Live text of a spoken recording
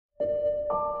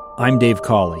I'm Dave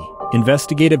Cawley,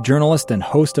 investigative journalist and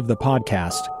host of the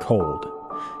podcast Cold.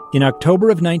 In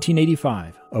October of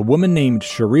 1985, a woman named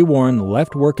Cherie Warren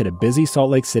left work at a busy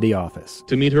Salt Lake City office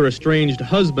to meet her estranged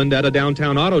husband at a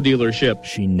downtown auto dealership.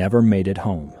 She never made it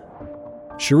home.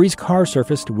 Cherie's car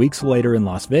surfaced weeks later in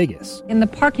Las Vegas. In the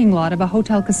parking lot of a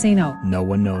hotel casino. No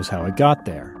one knows how it got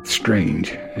there. Strange.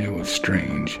 It was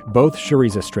strange. Both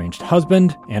Cherie's estranged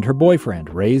husband and her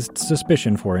boyfriend raised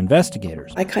suspicion for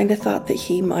investigators. I kind of thought that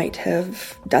he might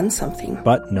have done something.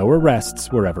 But no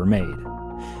arrests were ever made.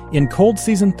 In Cold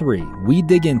Season 3, we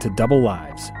dig into double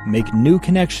lives, make new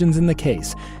connections in the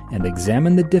case, and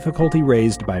examine the difficulty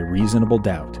raised by reasonable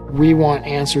doubt. We want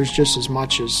answers just as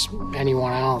much as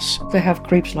anyone else. They have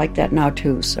creeps like that now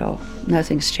too, so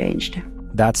nothing's changed.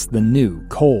 That's the new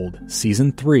Cold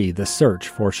Season 3, The Search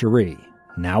for Cherie,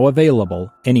 now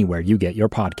available anywhere you get your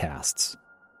podcasts.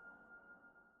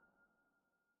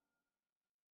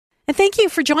 And thank you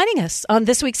for joining us on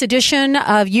this week's edition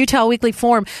of Utah Weekly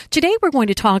Forum. Today we're going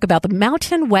to talk about the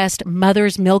Mountain West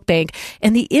Mother's Milk Bank,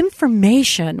 and the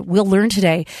information we'll learn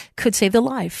today could save the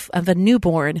life of a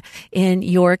newborn in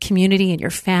your community, in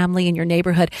your family, in your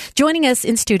neighborhood. Joining us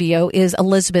in studio is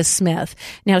Elizabeth Smith.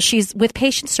 Now, she's with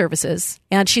Patient Services,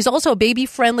 and she's also a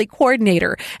baby-friendly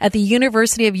coordinator at the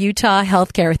University of Utah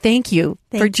Healthcare. Thank you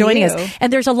for joining us.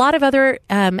 And there's a lot of other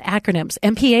acronyms.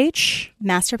 MPH?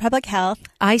 Master Public Health.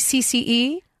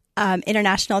 ICCE?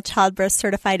 International Childbirth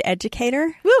Certified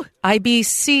Educator. Woo!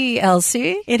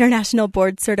 IBCLC. International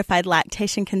Board Certified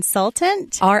Lactation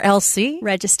Consultant. RLC.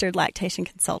 Registered Lactation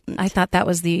Consultant. I thought that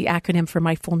was the acronym for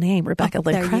my full name, Rebecca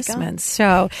Lynn Cressman.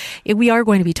 So we are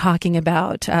going to be talking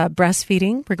about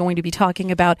breastfeeding. We're going to be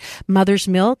talking about mother's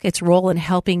milk, its role in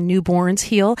helping newborns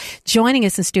heal. Joining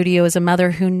us in studio is a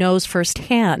mother who knows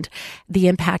firsthand the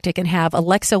impact it can have,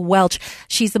 Alexa Welch.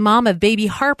 She's the mom of baby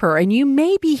Harper, and you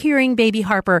may be hearing baby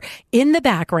Harper in the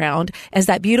background as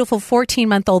that beautiful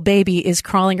 14-month-old baby is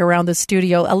crawling around the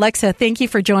studio. Alexa, thank you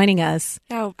for joining us.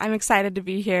 Oh, I'm excited to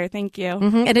be here. Thank you.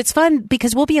 Mm-hmm. And it's fun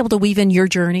because we'll be able to weave in your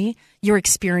journey, your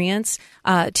experience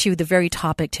to the very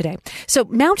topic today. So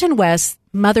Mountain West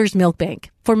Mother's Milk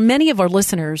Bank. For many of our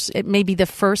listeners, it may be the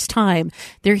first time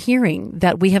they're hearing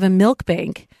that we have a milk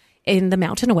bank in the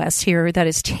Mountain West here that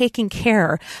is taking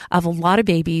care of a lot of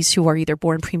babies who are either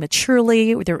born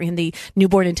prematurely or they're in the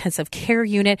newborn intensive care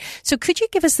unit. So could you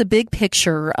give us the big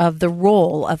picture of the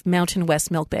role of Mountain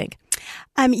West Milk Bank?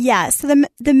 So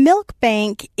the milk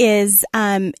bank is,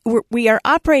 we are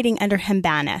operating under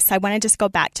HEMBANA. I want to just go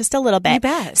back just a little bit. You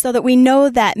bet. So that we know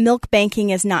that milk banking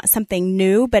is not something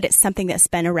new, but it's something that's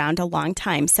been around a long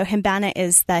time. So HEMBANA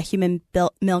is the Human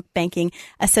Milk Banking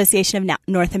Association of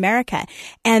North America.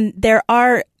 And there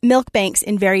are milk banks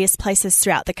in various places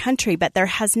throughout the country, but there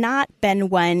has not been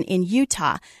one in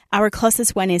Utah. Our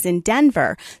closest one is in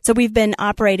Denver. So we've been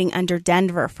operating under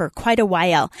Denver for quite a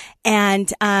while.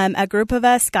 And a group of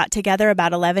us got together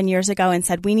about 11 years ago and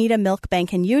said, we need a milk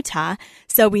bank in Utah.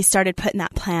 So we started putting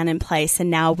that plan in place. And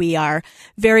now we are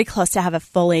very close to have a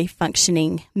fully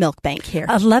functioning milk bank here.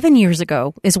 11 years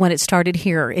ago is when it started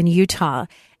here in Utah.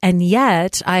 And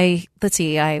yet I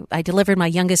delivered my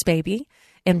youngest baby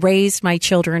and raised my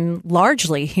children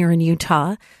largely here in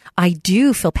Utah. I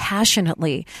do feel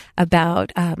passionately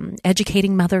about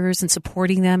educating mothers and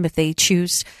supporting them if they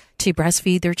choose to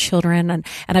breastfeed their children. And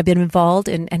I've been involved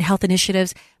in health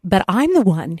initiatives, but I'm the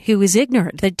one who is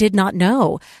ignorant that did not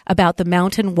know about the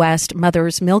Mountain West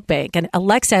Mother's Milk Bank. And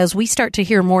Alexa, as we start to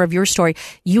hear more of your story,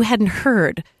 you hadn't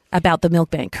heard about the milk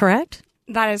bank, correct?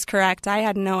 That is correct. I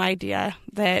had no idea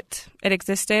that it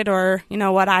existed, or,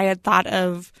 what I had thought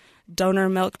of donor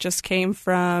milk just came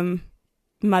from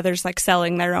mothers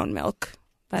selling their own milk.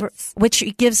 Which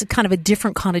gives kind of a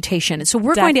different connotation. So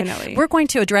we're going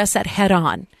to address that head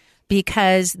on,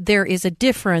 because there is a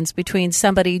difference between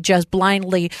somebody just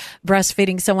blindly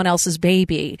breastfeeding someone else's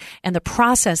baby and the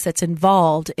process that's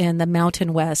involved in the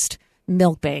Mountain West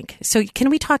Milk Bank. So can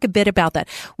we talk a bit about that?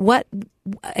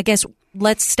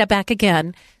 Let's step back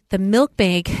again. The milk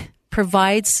bank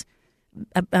provides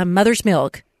a mother's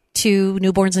milk to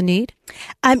newborns in need?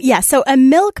 So a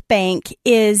milk bank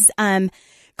is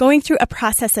going through a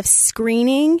process of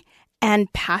screening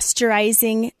and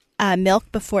pasteurizing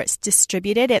milk before it's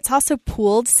distributed. It's also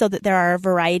pooled so that there are a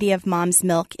variety of mom's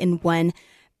milk in one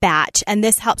batch. And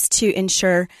this helps to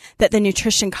ensure that the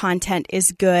nutrition content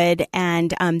is good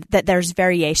and that there's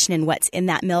variation in what's in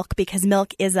that milk, because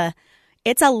milk is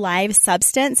it's a live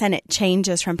substance and it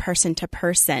changes from person to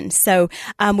person. So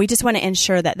we just want to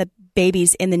ensure that the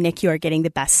babies in the NICU are getting the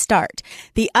best start.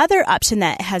 The other option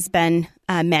that has been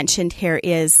mentioned here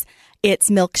is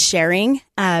it's milk sharing,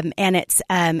 and it's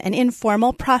an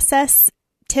informal process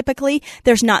typically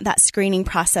there's not that screening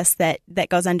process that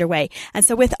goes underway. And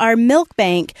so with our milk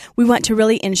bank, we want to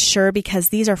really ensure, because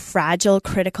these are fragile,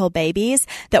 critical babies,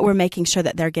 that we're making sure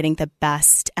that they're getting the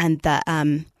best and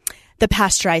the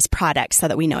pasteurized product so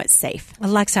that we know it's safe.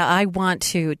 Alexa, I want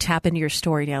to tap into your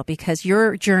story now, because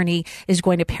your journey is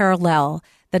going to parallel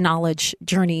the knowledge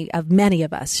journey of many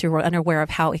of us who are unaware of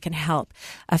how it can help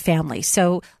a family.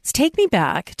 So let's take me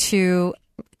back to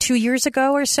 2 years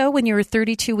ago or so when you were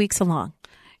 32 weeks along.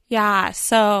 Yeah.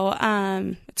 So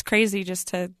it's crazy just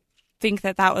to think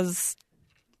that was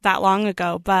that long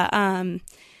ago. But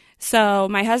so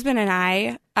my husband and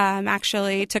I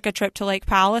actually took a trip to Lake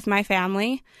Powell with my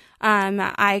family.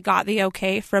 I got the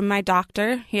okay from my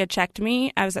doctor. He had checked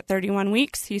me. I was at 31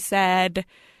 weeks. He said,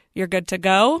 "You're good to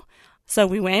go." So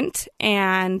we went,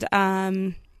 and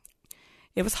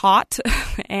it was hot,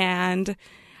 and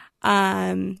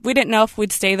we didn't know if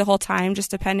we'd stay the whole time,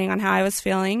 just depending on how I was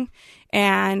feeling.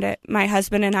 And my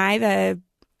husband and I,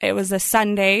 it was a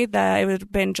Sunday, it would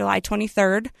have been July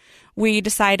 23rd, we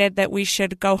decided that we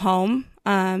should go home.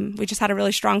 We just had a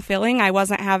really strong feeling. I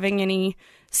wasn't having any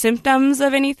symptoms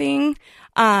of anything.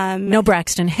 No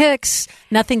Braxton Hicks,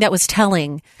 nothing that was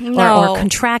telling, or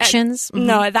contractions.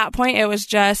 No, at that point, it was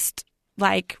just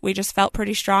like we just felt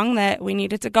pretty strong that we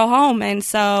needed to go home. And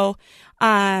so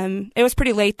it was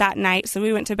pretty late that night. So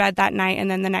we went to bed that night,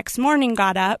 and then the next morning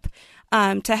got up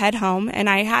to head home. And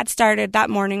I had started that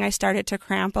morning, I started to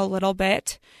cramp a little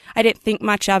bit. I didn't think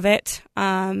much of it.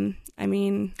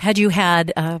 Had you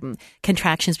had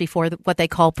contractions before, what they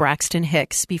call Braxton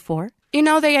Hicks before? You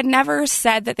know, they had never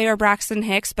said that they were Braxton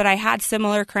Hicks, but I had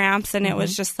similar cramps, and it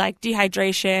was just like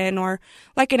dehydration or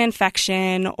like an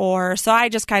infection, so I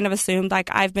just kind of assumed like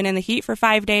I've been in the heat for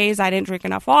 5 days. I didn't drink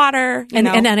enough water. And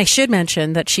I should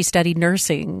mention that she studied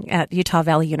nursing at Utah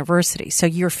Valley University. So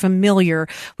you're familiar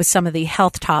with some of the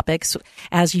health topics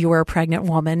as you were a pregnant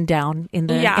woman down in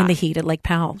the heat at Lake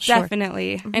Powell. Sure.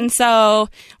 Definitely. Mm-hmm. And so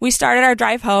we started our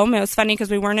drive home. It was funny because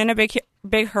we weren't in a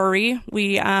big hurry.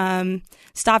 We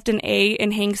stopped in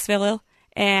Hanksville,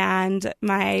 and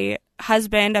my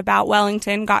husband, about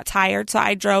Wellington, got tired, so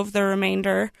I drove the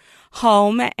remainder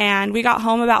home, and we got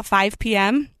home about 5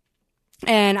 p.m.,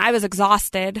 and I was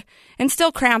exhausted and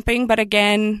still cramping, but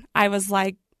again, I was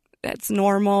like, it's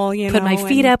normal, Put my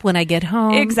feet up when I get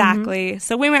home. Exactly. Mm-hmm.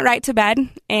 So we went right to bed,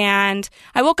 and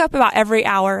I woke up about every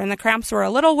hour, and the cramps were a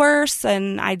little worse,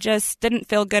 and I just didn't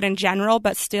feel good in general,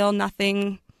 but still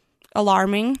nothing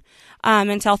alarming.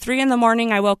 Until 3 a.m,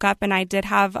 I woke up, and I did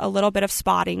have a little bit of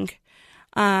spotting.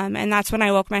 And that's when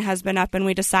I woke my husband up, and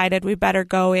we decided we better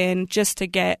go in just to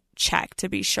get checked to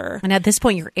be sure. And at this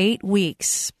point, you're 8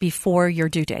 weeks before your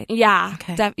due date. Yeah.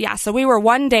 Okay. So we were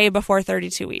 1 day before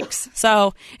 32 weeks.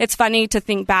 So it's funny to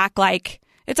think back, like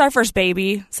it's our first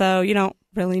baby. So you don't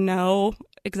really know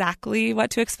exactly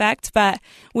what to expect, but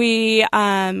we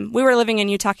were living in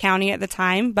Utah County at the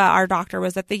time, but our doctor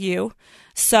was at the U.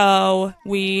 So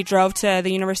we drove to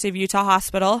the University of Utah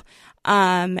Hospital,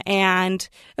 and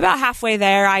about halfway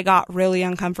there, I got really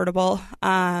uncomfortable.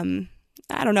 I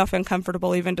don't know if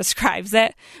uncomfortable even describes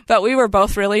it, but we were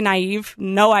both really naive,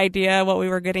 no idea what we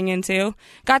were getting into.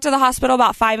 Got to the hospital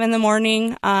about 5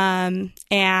 a.m,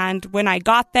 and when I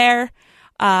got there,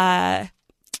 I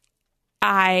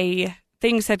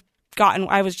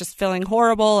was just feeling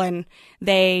horrible, and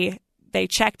they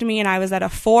checked me, and I was at a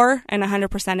 4 and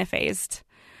 100% effaced.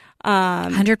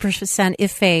 100%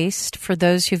 effaced. For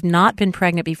those who've not been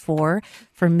pregnant before,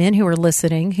 for men who are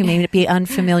listening, who may be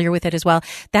unfamiliar with it as well,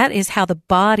 that is how the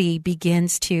body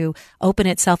begins to open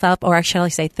itself up, or shall I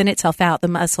say, thin itself out, the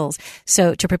muscles,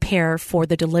 so to prepare for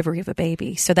the delivery of a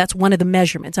baby. So that's one of the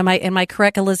measurements. Am I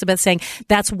correct, Elizabeth, saying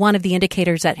that's one of the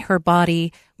indicators that her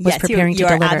body was preparing to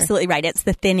deliver? You're absolutely right. It's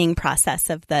the thinning process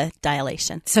of the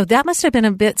dilation. So that must have been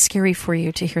a bit scary for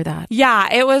you to hear that.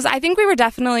 Yeah, it was. I think we were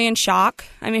definitely in shock.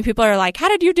 I mean, people are like, how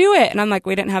did you do it? And I'm like,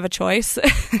 we didn't have a choice,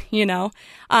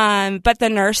 But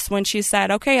the nurse, when she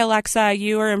said, okay, Alexa,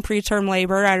 you are in preterm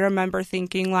labor, I remember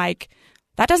thinking like,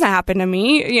 that doesn't happen to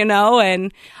me,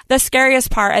 and the scariest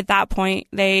part at that point,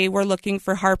 they were looking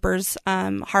for Harper's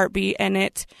heartbeat, and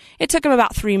it took them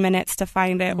about 3 minutes to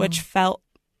find it, which felt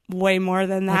way more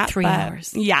than that. Like 3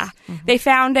 hours. Yeah. Mm-hmm. They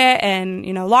found it, and,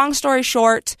 long story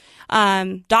short,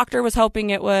 doctor was hoping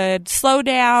it would slow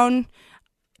down,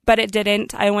 but it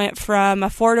didn't. I went from a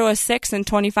 4 to a 6 in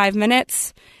 25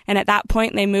 minutes. And at that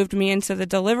point, they moved me into the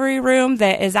delivery room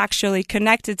that is actually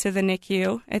connected to the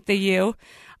NICU at the U,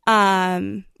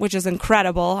 which is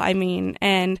incredible.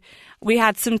 And we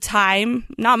had some time,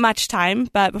 not much time,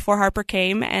 but before Harper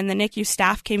came, and the NICU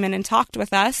staff came in and talked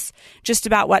with us just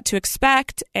about what to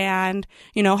expect. And,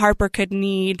 Harper could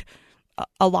need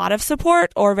a lot of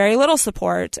support or very little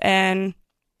support. And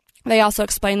they also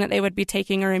explained that they would be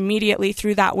taking her immediately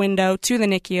through that window to the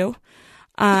NICU.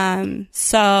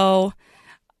 So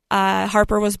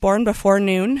Harper was born before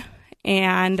noon,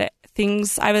 and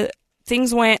things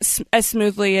went as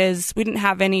smoothly as we didn't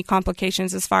have any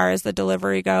complications as far as the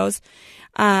delivery goes.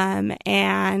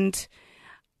 And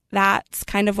that's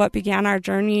kind of what began our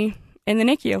journey in the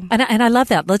NICU. And I love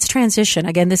that. Let's transition.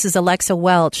 Again, this is Alexa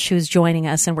Welch who's joining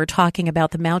us, and we're talking about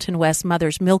the Mountain West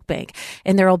Mother's Milk Bank.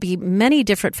 And there will be many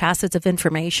different facets of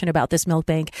information about this milk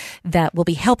bank that will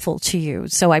be helpful to you.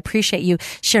 So I appreciate you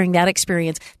sharing that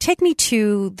experience. Take me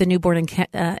to the newborn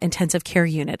intensive care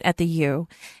unit at the U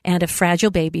and a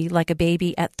fragile baby, like a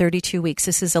baby at 32 weeks.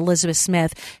 This is Elizabeth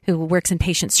Smith, who works in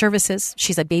patient services.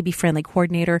 She's a baby-friendly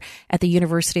coordinator at the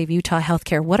University of Utah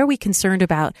Healthcare. What are we concerned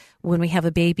about when we have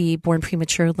a baby born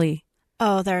prematurely?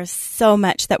 Oh, there's so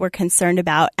much that we're concerned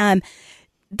about.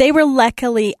 They were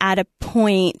luckily at a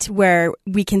point where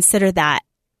we consider that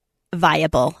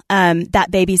viable.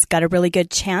 That baby's got a really good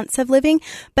chance of living.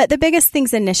 But the biggest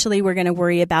things initially we're going to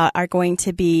worry about are going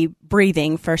to be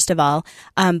breathing, first of all,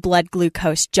 blood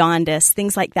glucose, jaundice,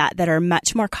 things like that are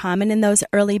much more common in those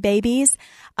early babies.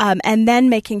 And then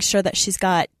making sure that she's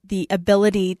got the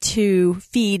ability to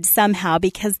feed somehow,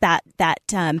 because that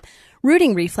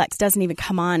rooting reflex doesn't even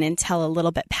come on until a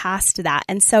little bit past that.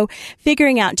 And so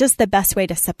figuring out just the best way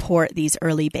to support these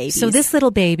early babies. So this little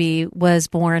baby was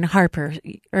born, Harper,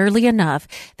 early enough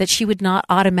that she would not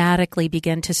automatically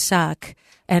begin to suck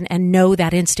and know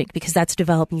that instinct, because that's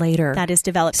developed later. That is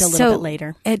developed a little bit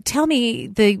later. Tell me,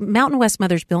 the Mountain West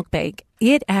Mother's Milk Bank,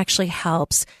 it actually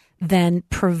helps then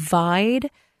provide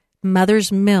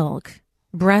mother's milk,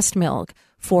 breast milk,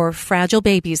 for fragile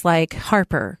babies like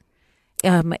Harper.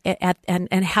 And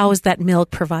how is that milk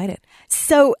provided?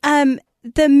 So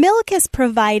the milk is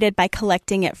provided by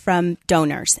collecting it from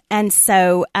donors. And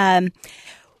so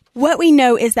what we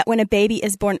know is that when a baby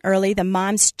is born early, the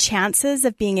mom's chances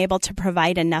of being able to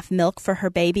provide enough milk for her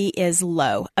baby is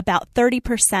low. About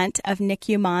 30% of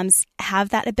NICU moms have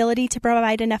that ability to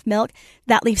provide enough milk.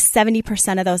 That leaves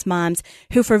 70% of those moms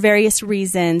who, for various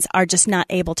reasons, are just not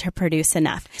able to produce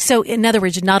enough. So, in other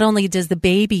words, not only does the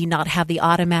baby not have the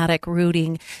automatic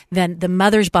rooting, then the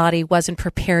mother's body wasn't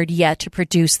prepared yet to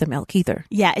produce the milk either.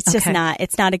 Yeah, it's just not.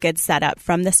 It's not a good setup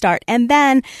from the start. And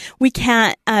then we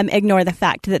can't ignore the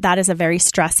fact that is a very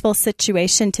stressful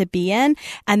situation to be in,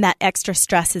 and that extra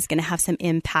stress is going to have some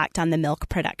impact on the milk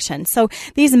production. So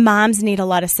these moms need a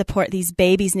lot of support. These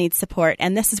babies need support.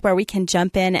 And this is where we can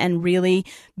jump in and really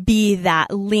be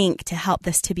that link to help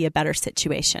this to be a better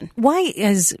situation. Why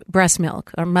is breast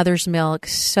milk or mother's milk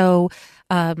so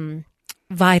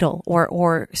vital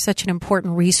or such an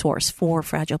important resource for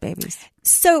fragile babies?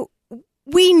 So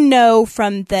we know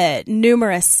from the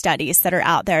numerous studies that are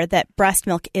out there that breast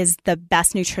milk is the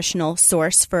best nutritional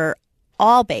source for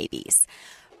all babies.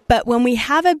 But when we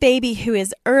have a baby who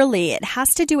is early, it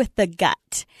has to do with the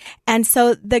gut. And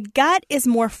so the gut is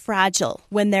more fragile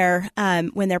when they're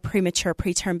premature,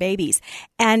 preterm babies.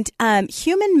 And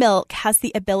human milk has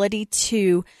the ability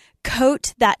to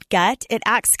coat that gut. It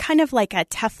acts kind of like a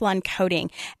Teflon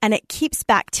coating, and it keeps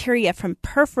bacteria from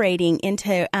perforating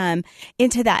into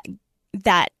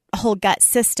that whole gut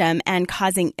system and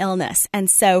causing illness. And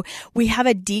so we have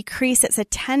a decrease. It's a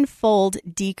 10-fold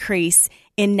decrease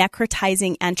in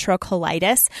necrotizing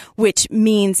enterocolitis, which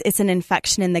means it's an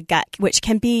infection in the gut, which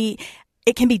can be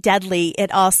deadly.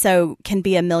 It also can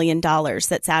be $1 million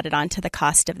that's added on to the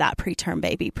cost of that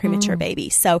premature baby.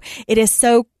 So it is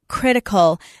so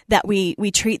critical that we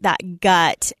treat that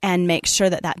gut and make sure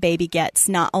that baby gets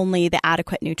not only the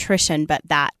adequate nutrition, but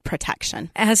that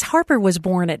protection. As Harper was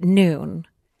born at noon,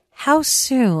 how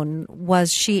soon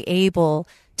was she able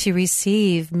to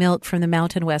receive milk from the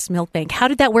Mountain West Milk Bank? How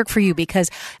did that work for you? Because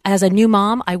as a new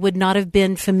mom, I would not have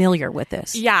been familiar with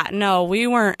this. Yeah, no, we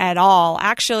weren't at all.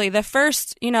 Actually, the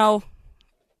first,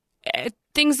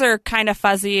 things are kind of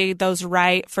fuzzy, those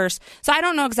right first. So I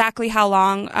don't know exactly how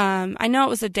long. I know it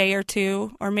was a day or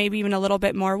two, or maybe even a little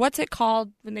bit more. What's it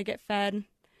called when they get fed,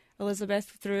 Elizabeth,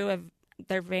 through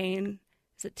their vein?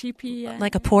 Is it TP?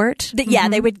 Like a port?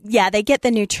 Yeah, they get the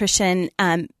nutrition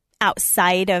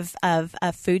outside of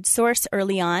a food source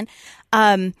early on.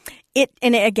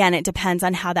 It depends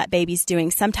on how that baby's doing.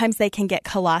 Sometimes they can get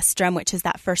colostrum, which is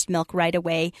that first milk right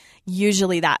away.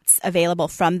 Usually that's available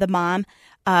from the mom.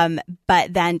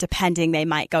 But then depending, they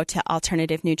might go to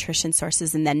alternative nutrition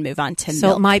sources and then move on to milk.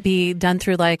 So it might be done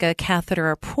through like a catheter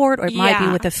or port, or it might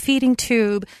be with a feeding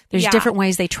tube. There's different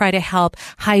ways they try to help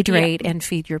hydrate and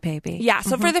feed your baby. Yeah.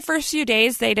 So for the first few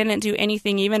days, they didn't do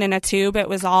anything, even in a tube. It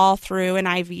was all through an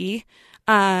IV.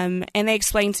 And they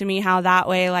explained to me how that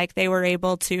way, like, they were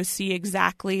able to see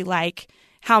exactly, like,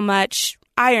 how much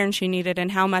iron she needed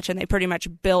and how much, and they pretty much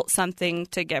built something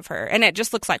to give her. And it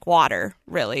just looks like water,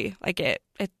 really. Like, it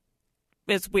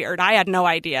is weird. I had no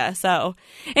idea. So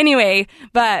anyway,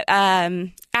 but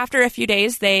after a few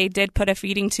days, they did put a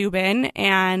feeding tube in,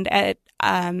 and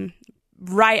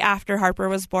right after Harper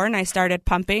was born, I started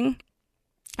pumping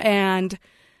and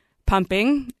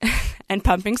pumping and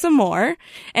pumping some more.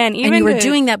 And you were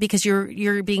doing that because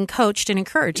you're being coached and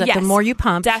encouraged that the more you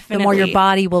pump, definitely, the more your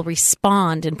body will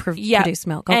respond and produce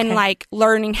milk. Okay. And like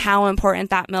learning how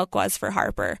important that milk was for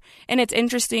Harper. And it's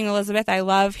interesting, Elizabeth, I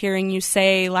love hearing you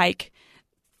say like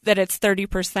that it's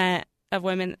 30% of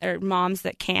women or moms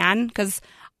that can, because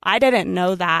I didn't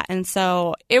know that. And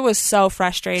so it was so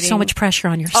frustrating. So much pressure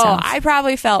on yourself. Oh, I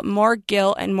probably felt more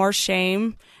guilt and more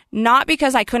shame, not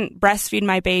because I couldn't breastfeed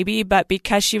my baby, but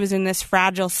because she was in this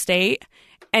fragile state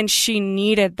and she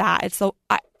needed that.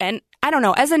 And I don't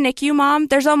know, as a NICU mom,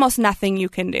 there's almost nothing you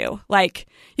can do. Like,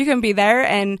 you can be there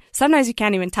and sometimes you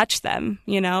can't even touch them,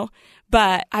 you know?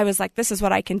 But I was like, this is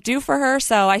what I can do for her.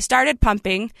 So I started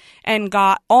pumping and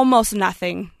got almost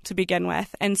nothing to begin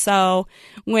with. And so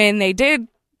when they did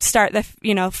start the,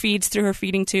 feeds through her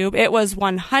feeding tube, it was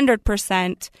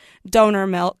 100% donor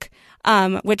milk,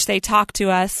 which they talked to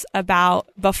us about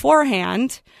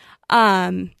beforehand.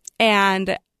 And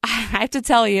I have to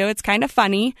tell you, it's kind of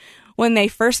funny. When they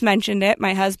first mentioned it,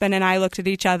 my husband and I looked at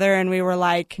each other and we were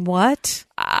like, what?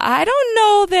 I don't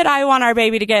know that I want our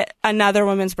baby to get another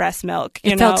woman's breast milk.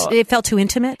 It felt too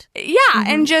intimate? Yeah. Mm-hmm.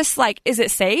 And just like, is it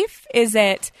safe?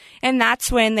 And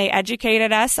that's when they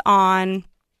educated us on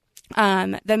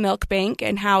the milk bank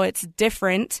and how it's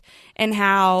different, and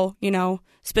how,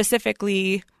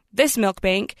 specifically this milk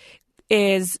bank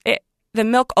the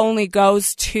milk only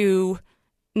goes to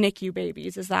NICU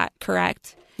babies. Is that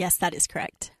correct? Yes, that is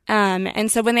correct. And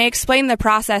so when they explained the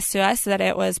process to us, that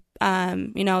it was,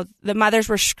 the mothers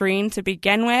were screened to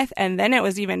begin with, and then it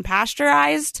was even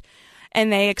pasteurized,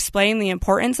 and they explained the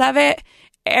importance of it.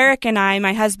 Eric and I,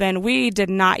 my husband, we did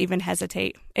not even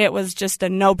hesitate. It was just a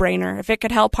no-brainer. If it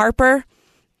could help Harper,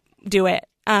 do it.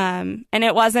 And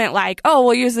it wasn't like, oh,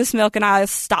 we'll use this milk and I'll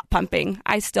stop pumping.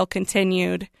 I still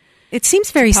continued. It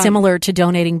seems very similar to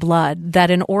donating blood,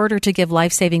 that in order to give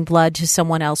life-saving blood to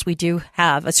someone else, we do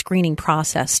have a screening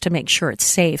process to make sure it's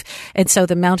safe. And so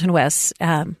the Mountain West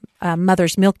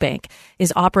Mother's Milk Bank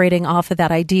is operating off of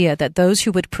that idea that those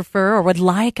who would prefer or would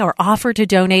like or offer to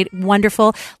donate,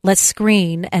 wonderful, let's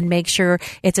screen and make sure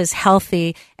it's as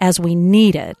healthy as we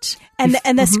need it. And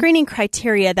the screening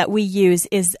criteria that we use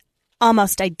is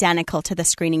almost identical to the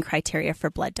screening criteria for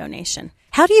blood donation.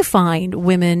 How do you find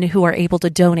women who are able to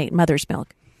donate mother's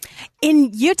milk?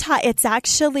 In Utah, it's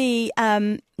actually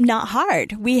not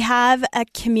hard. We have a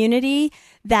community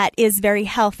that is very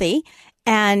healthy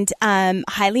and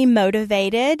highly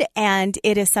motivated, and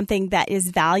it is something that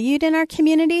is valued in our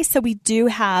community. So we do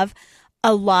have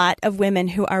a lot of women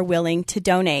who are willing to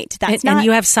donate. And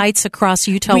you have sites across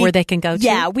Utah where they can go to?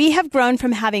 Yeah, we have grown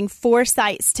from having 4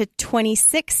 sites to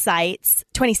 26 sites,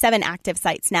 27 active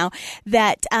sites now,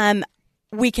 that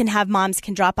we can have moms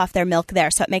can drop off their milk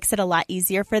there. So it makes it a lot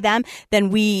easier for them. Then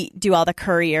we do all the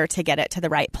courier to get it to the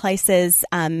right places.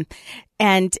 And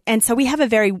so we have a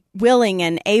very willing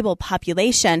and able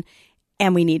population,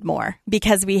 and we need more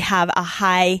because we have a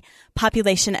high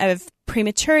population of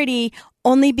prematurity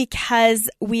only because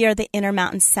we are the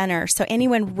Intermountain Center. So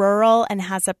anyone rural and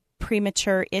has a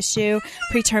preterm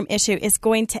issue is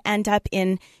going to end up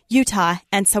in Utah.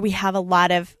 And so we have a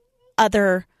lot of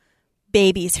other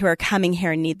babies who are coming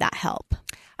here and need that help.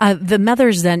 The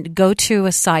mothers then go to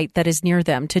a site that is near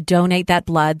them to donate that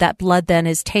blood. That blood then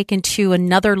is taken to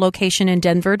another location in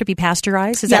Denver to be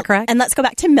pasteurized. Is that correct? And let's go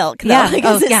back to milk, though,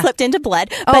 because it slipped into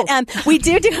blood. Oh. But we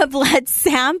do a blood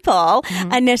sample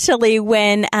initially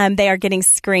when they are getting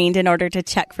screened in order to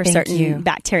check for certain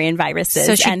bacteria and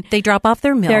viruses. So they drop off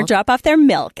their milk. They drop off their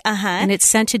milk. And it's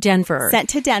sent to Denver. Sent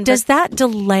to Denver. Does that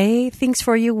delay things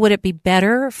for you? Would it be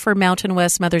better for Mountain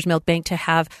West Mother's Milk Bank to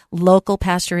have local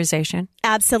pasteurization?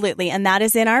 Absolutely. And that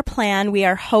is in our plan. We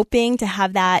are hoping to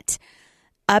have that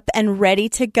up and ready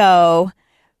to go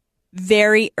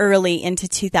very early into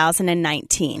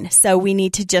 2019. So we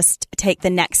need to just take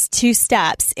the next 2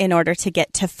 steps in order to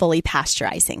get to fully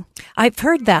pasteurizing. I've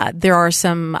heard that there are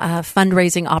some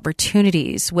fundraising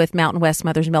opportunities with Mountain West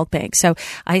Mother's Milk Bank. So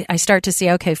I start to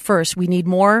see, okay, first we need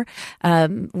more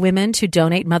women to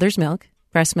donate mother's milk,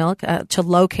 breast milk, to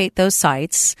locate those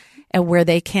sites. and where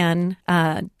they can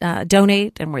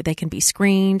donate and where they can be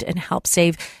screened and help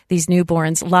save these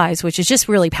newborns' lives, which is just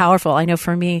really powerful. I know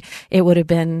for me, it would have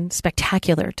been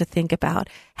spectacular to think about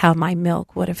how my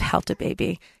milk would have helped a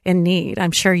baby in need.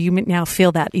 I'm sure you now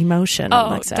feel that emotion. Oh,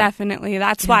 Alexa. Definitely.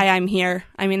 That's why I'm here.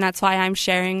 I mean, that's why I'm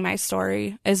sharing my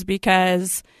story, is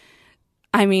because,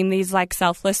 I mean, these like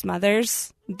selfless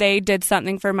mothers, they did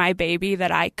something for my baby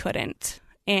that I couldn't.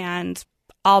 And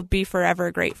I'll be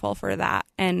forever grateful for that.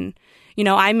 And, you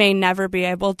know, I may never be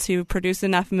able to produce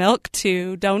enough milk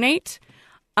to donate.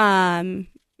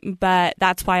 But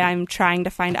that's why I'm trying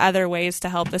to find other ways to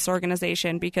help this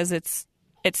organization, because it's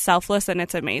selfless and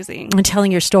it's amazing. And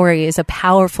telling your story is a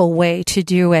powerful way to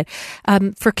do it.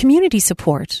 For community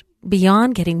support,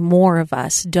 beyond getting more of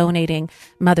us donating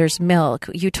mother's milk,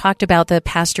 you talked about the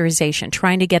pasteurization,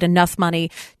 trying to get enough money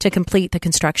to complete the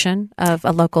construction of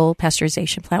a local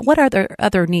pasteurization plant. What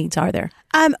other needs are there?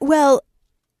 Well,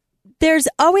 there's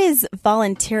always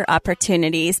volunteer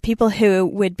opportunities, people who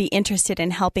would be interested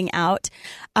in helping out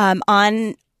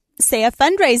on, say, a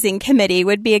fundraising committee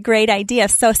would be a great idea.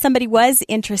 So if somebody was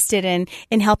interested in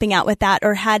helping out with that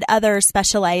or had other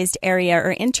specialized area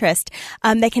or interest,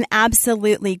 they can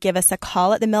absolutely give us a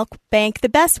call at the Milk Bank. The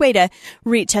best way to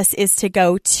reach us is to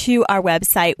go to our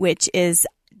website, which is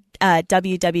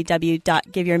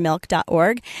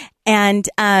www.giveyourmilk.org. And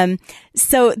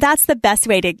so that's the best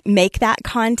way to make that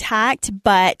contact.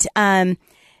 But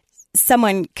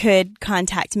someone could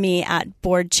contact me at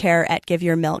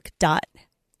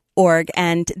boardchair@giveyourmilk.org,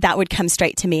 and that would come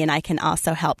straight to me, and I can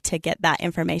also help to get that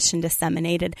information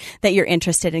disseminated that you're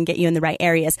interested in, get you in the right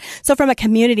areas. So from a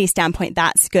community standpoint,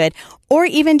 that's good. Or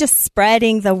even just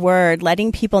spreading the word,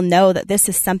 letting people know that this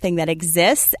is something that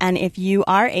exists, and if you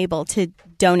are able to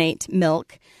donate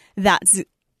milk, that's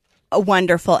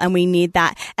wonderful, and we need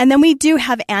that. And then we do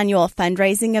have annual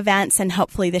fundraising events, and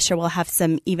hopefully this year we'll have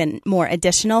some even more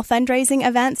additional fundraising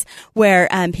events where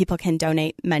people can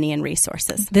donate money and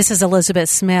resources. This is Elizabeth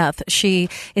Smith. She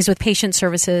is with Patient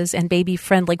Services and Baby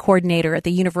Friendly Coordinator at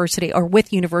the University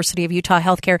of Utah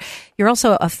Healthcare. You're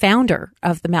also a founder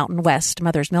of the Mountain West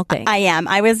Mother's Milk Bank. I am.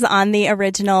 I was on the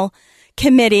original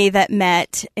committee that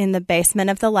met in the basement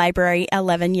of the library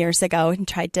 11 years ago and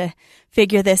tried to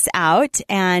figure this out.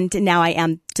 And now I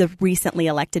am the recently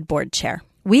elected board chair.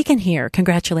 We can hear.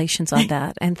 Congratulations on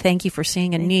that. And thank you for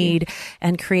seeing a need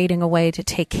and creating a way to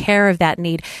take care of that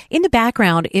need. In the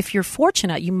background, if you're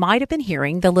fortunate, you might have been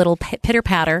hearing the little pitter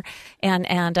patter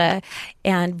and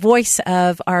voice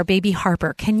of our baby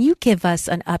Harper. Can you give us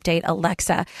an update,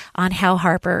 Alexa, on how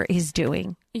Harper is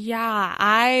doing? Yeah,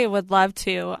 I would love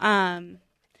to.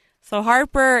 So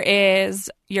Harper is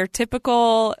your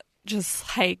typical,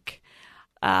 just like,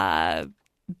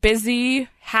 busy,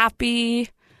 happy,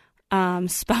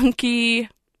 spunky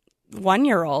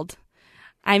 1-year-old.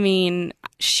 I mean,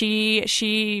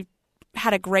 she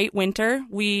had a great winter.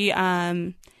 She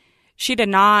did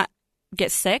not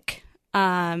get sick.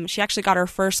 She actually got her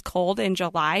first cold in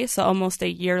July, so almost a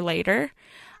year later.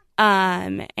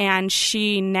 And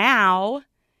she now,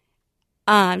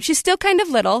 she's still kind of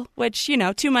little, which,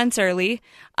 2 months early.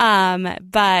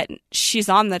 But she's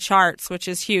on the charts, which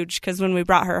is huge, because when we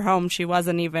brought her home, she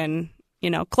wasn't even,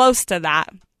 close to that.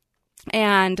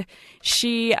 And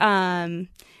she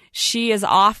is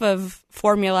off of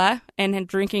formula and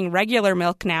drinking regular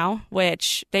milk now,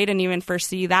 which they didn't even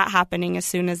foresee that happening as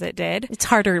soon as it did. It's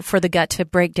harder for the gut to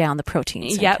break down the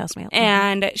proteins. Yep.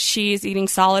 And she's eating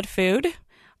solid food.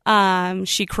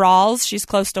 She crawls. She's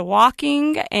close to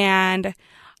walking, and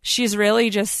she's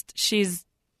really just,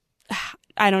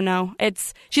 I don't know.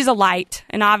 She's a light,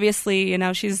 and obviously,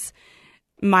 she's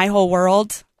my whole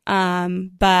world.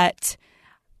 But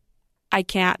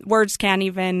words can't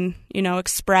even,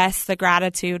 express the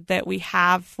gratitude that we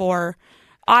have for,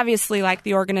 obviously, like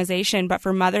the organization, but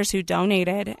for mothers who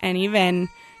donated, and even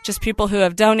just people who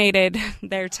have donated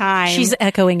their time. She's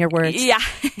echoing your words. Yeah.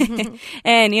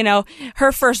 And,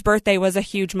 her first birthday was a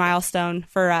huge milestone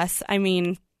for us. I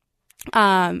mean,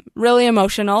 really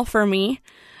emotional for me.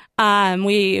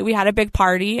 We had a big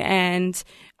party, and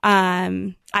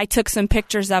I took some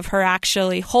pictures of her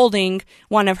actually holding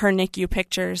one of her NICU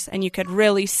pictures, and you could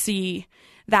really see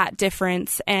that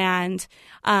difference. And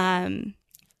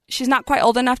she's not quite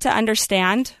old enough to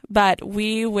understand, but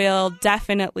we will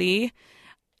definitely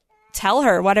tell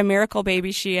her what a miracle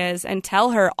baby she is, and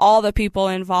tell her all the people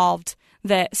involved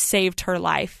that saved her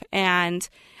life. And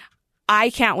I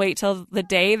can't wait till the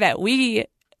day that we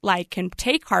can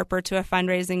take Harper to a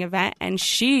fundraising event, and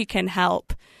she can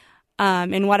help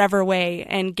in whatever way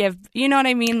and give, you know what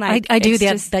I mean? I do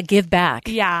that give back.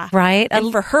 Yeah. Right?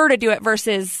 And for her to do it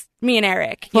versus me and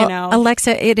Eric, well, you know.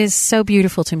 Alexa, it is so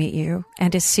beautiful to meet you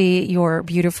and to see your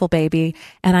beautiful baby.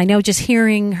 And I know just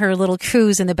hearing her little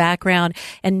coos in the background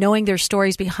and knowing their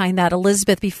stories behind that.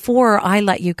 Elizabeth, before I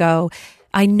let you go,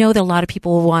 I know that a lot of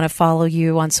people will want to follow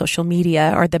you on social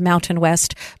media or the Mountain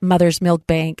West Mother's Milk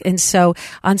Bank. And so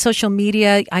on social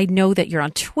media, I know that you're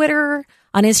on Twitter,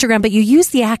 on Instagram, but you use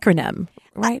the acronym,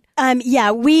 right?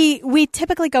 Yeah, we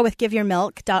typically go with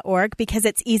giveyourmilk.org because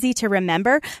it's easy to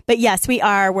remember. But yes,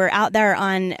 we're out there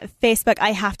on Facebook.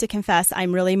 I have to confess,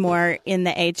 I'm really more in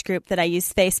the age group that I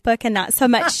use Facebook and not so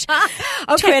much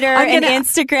Twitter and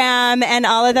Instagram and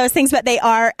all of those things. But they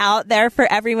are out there for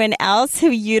everyone else who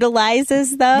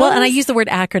utilizes those. Well, and I use the word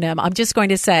acronym. I'm just going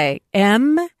to say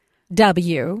MWMMB.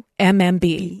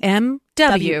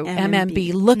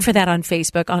 WMMB. Look for that on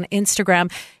Facebook, on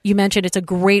Instagram. You mentioned it's a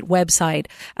great website,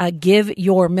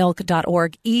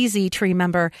 giveyourmilk.org. Easy to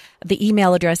remember. The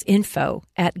email address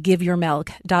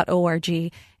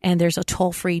info@giveyourmilk.org. And there's a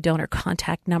toll-free donor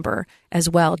contact number as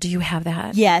well. Do you have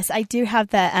that? Yes, I do have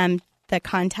the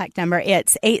contact number.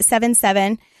 It's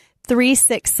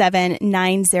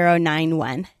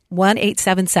 877-367-9091.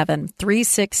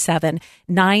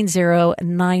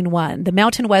 1-877-367-9091. The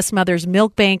Mountain West Mother's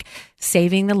Milk Bank,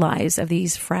 saving the lives of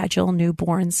these fragile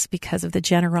newborns because of the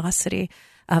generosity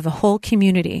of a whole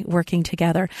community working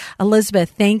together.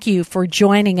 Elizabeth, thank you for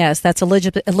joining us. That's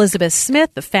Elizabeth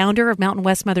Smith, the founder of Mountain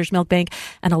West Mother's Milk Bank,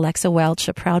 and Alexa Welch,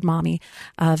 a proud mommy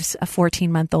of a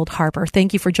 14-month-old Harper.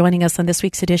 Thank you for joining us on this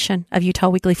week's edition of Utah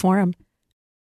Weekly Forum.